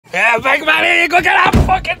Yeah, big man, you go get that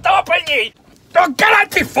fucking top in you. Don't get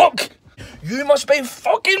that to fuck. You must be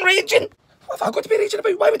fucking raging. What have I got to be raging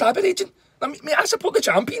about? Why would I be raging? I mean, mate, I support the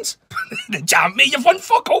champions. The champ, mate, you've won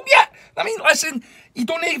fuck all yet. I mean, listen, you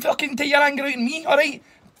don't need to fucking take your anger out on me, alright?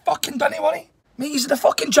 Fucking don't worry. Mate, he's the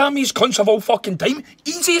fucking jammiest cunts of all fucking time.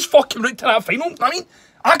 Easiest fucking route to that final. I mean,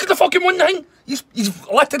 I could have fucking won the thing. He's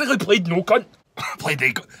literally played no cunt. Played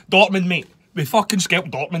Dortmund, mate. We fucking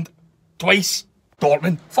scalped Dortmund. Twice.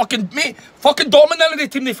 Dortmund. Fucking, mate, fucking Dortmund, none of the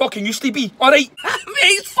team they fucking used to be. Alright? Mate,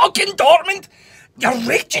 it's fucking Dortmund. You're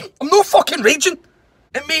raging. I'm not fucking raging.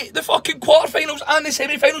 And mate, the fucking quarterfinals and the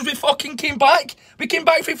semi-finals, we fucking came back. We came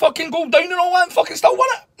back for fucking goal down and all that and fucking still won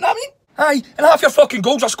it. Know what I mean? Aye, and half your fucking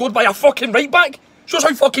goals are scored by a fucking right back. Shows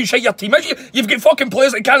how fucking shit your team is. You've got fucking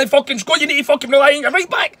players that can't fucking score. You need to fucking rely on your right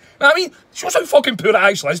back. Know what I mean? Shows how fucking poor it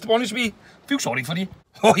actually is, to be honest with you. I feel sorry for you.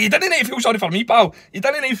 Oh, you didn't need to feel sorry for me, pal. You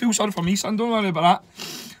didn't need to feel sorry for me, son. Don't worry about that.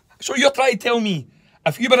 So you're trying to tell me,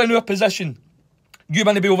 if you were in our position, you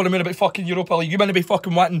want to be over the moon about fucking Europa League, you want to be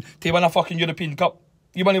fucking wanting to win a fucking European Cup,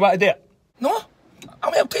 you want to do it? No.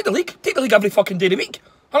 I mean, I'll take the league. Take the league every fucking day of the week.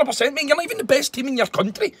 100%, mate. You're not even the best team in your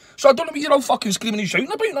country. So I don't know what you're all fucking screaming and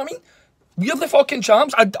shouting about, you know what I mean? We're the fucking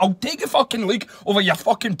champs. I'll take the fucking league over your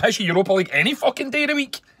fucking pishy Europa League any fucking day of the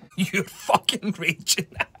week. You're fucking raging.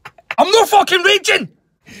 I'm not fucking raging!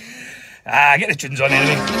 Get the tunes on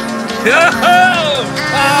anyway.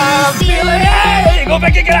 I'm feeling it! Go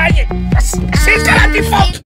back and get at you! Say that, fuck!